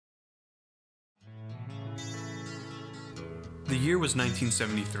The year was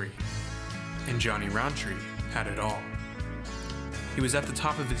 1973, and Johnny Roundtree had it all. He was at the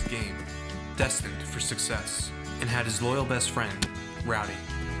top of his game, destined for success, and had his loyal best friend, Rowdy.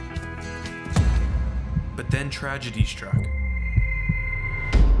 But then tragedy struck.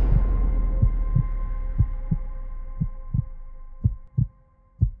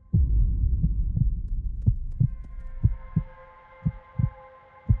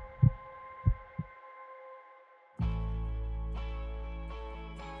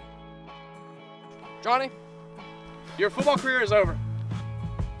 Johnny, your football career is over.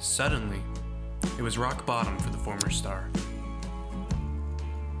 Suddenly, it was rock bottom for the former star.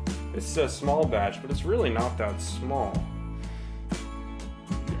 It says small batch, but it's really not that small.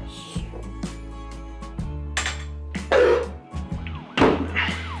 Yes.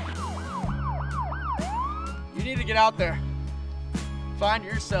 You need to get out there. Find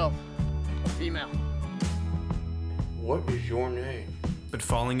yourself a female. What is your name? But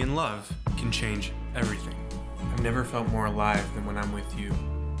falling in love can change everything. I've never felt more alive than when I'm with you.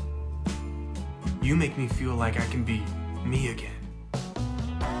 You make me feel like I can be me again.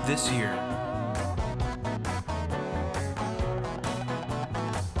 This year,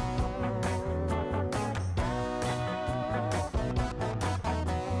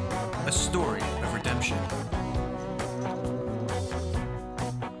 a story of redemption.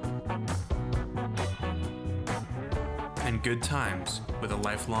 And good times with a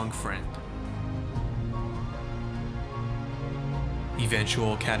lifelong friend.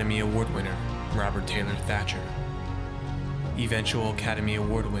 Eventual Academy Award winner, Robert Taylor Thatcher. Eventual Academy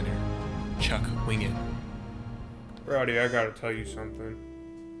Award winner, Chuck Wingett. Rowdy, I gotta tell you something.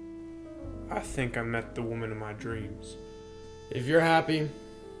 I think I met the woman of my dreams. If you're happy,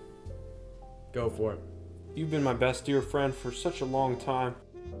 go for it. You've been my best dear friend for such a long time.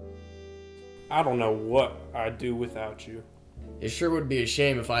 I don't know what I'd do without you. It sure would be a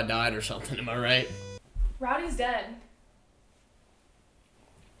shame if I died or something, am I right? Rowdy's dead.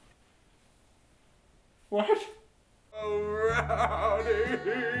 What? Rowdy.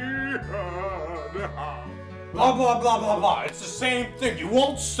 Blah, blah, blah, blah, blah. It's the same thing. You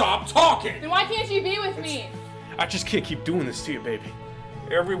won't stop talking. Then why can't you be with me? I just can't keep doing this to you, baby.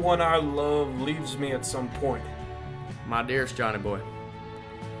 Everyone I love leaves me at some point. My dearest Johnny boy,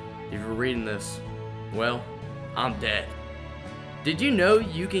 if you're reading this, well, I'm dead. Did you know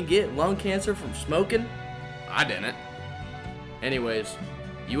you can get lung cancer from smoking? I didn't. Anyways,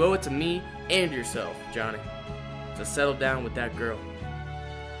 you owe it to me and yourself, Johnny, to settle down with that girl.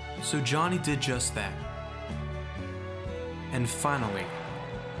 So Johnny did just that. And finally,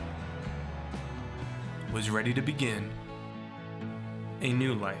 was ready to begin a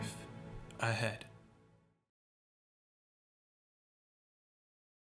new life ahead.